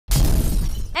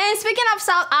And speaking of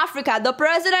South Africa, the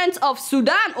president of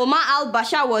Sudan, Omar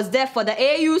Al-Bashir, was there for the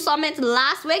AU summit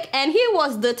last week, and he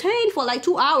was detained for like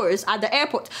 2 hours at the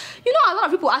airport. You know, a lot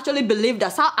of people actually believe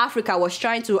that South Africa was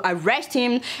trying to arrest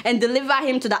him and deliver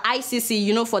him to the ICC,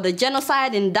 you know, for the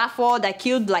genocide in Darfur that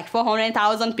killed like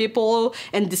 400,000 people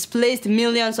and displaced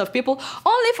millions of people,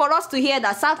 only for us to hear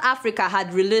that South Africa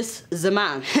had released the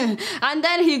man. And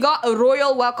then he got a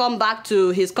royal welcome back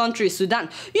to his country, Sudan.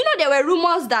 You know, there were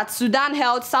rumors that Sudan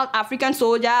held South African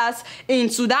soldiers in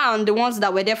Sudan, the ones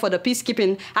that were there for the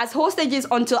peacekeeping, as hostages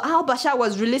until Al-Bashir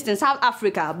was released in South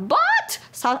Africa. But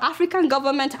South African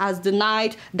government has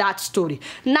denied that story.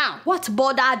 Now, what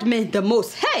bothered me the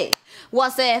most,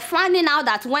 was finding out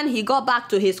that when he got back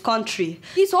to his country,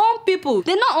 his own people,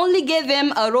 they not only gave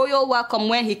him a royal welcome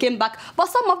when he came back, but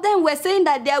some of them were saying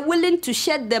that they are willing to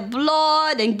shed their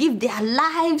blood and give their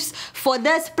lives for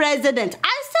this president.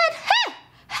 I said,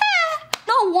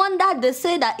 no wonder they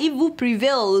say that evil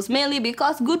prevails, mainly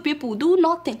because good people do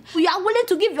nothing. You are willing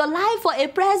to give your life for a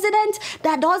president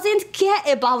that doesn't care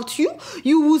about you.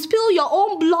 You will spill your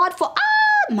own blood for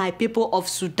my people of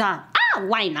Sudan.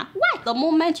 Why not? Why? The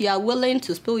moment you are willing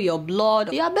to spill your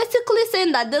blood, you are basically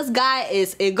saying that this guy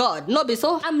is a god. No, be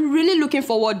so. I'm really looking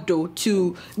forward though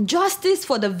to justice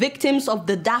for the victims of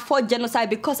the Darfur genocide,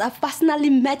 because I've personally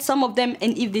met some of them,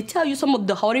 and if they tell you some of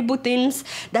the horrible things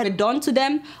that are done to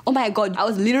them, oh my god, I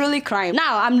was literally crying.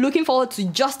 Now I'm looking forward to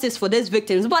justice for these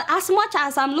victims, but as much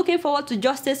as I'm looking forward to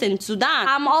justice in Sudan,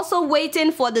 I'm also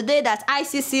waiting for the day that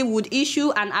ICC would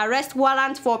issue an arrest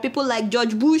warrant for people like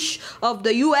George Bush of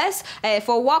the US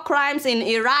for war crimes in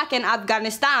Iraq and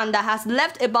Afghanistan that has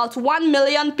left about 1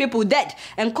 million people dead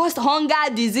and caused hunger,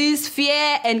 disease,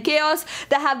 fear, and chaos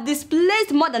that have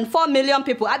displaced more than 4 million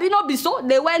people. I mean, not be so.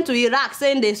 They went to Iraq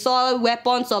saying they saw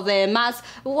weapons of mass.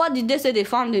 What did they say they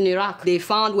found in Iraq? They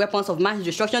found weapons of mass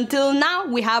destruction. Till now,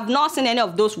 we have not seen any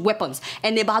of those weapons.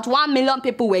 And about 1 million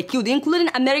people were killed, including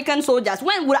American soldiers.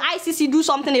 When will ICC do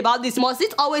something about this? Must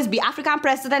it always be African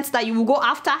presidents that you will go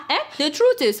after? The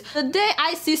truth is, the day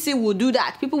ICC will do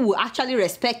that, people will actually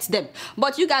respect them.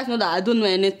 But you guys know that I don't know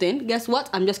anything. Guess what?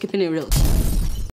 I'm just keeping it real.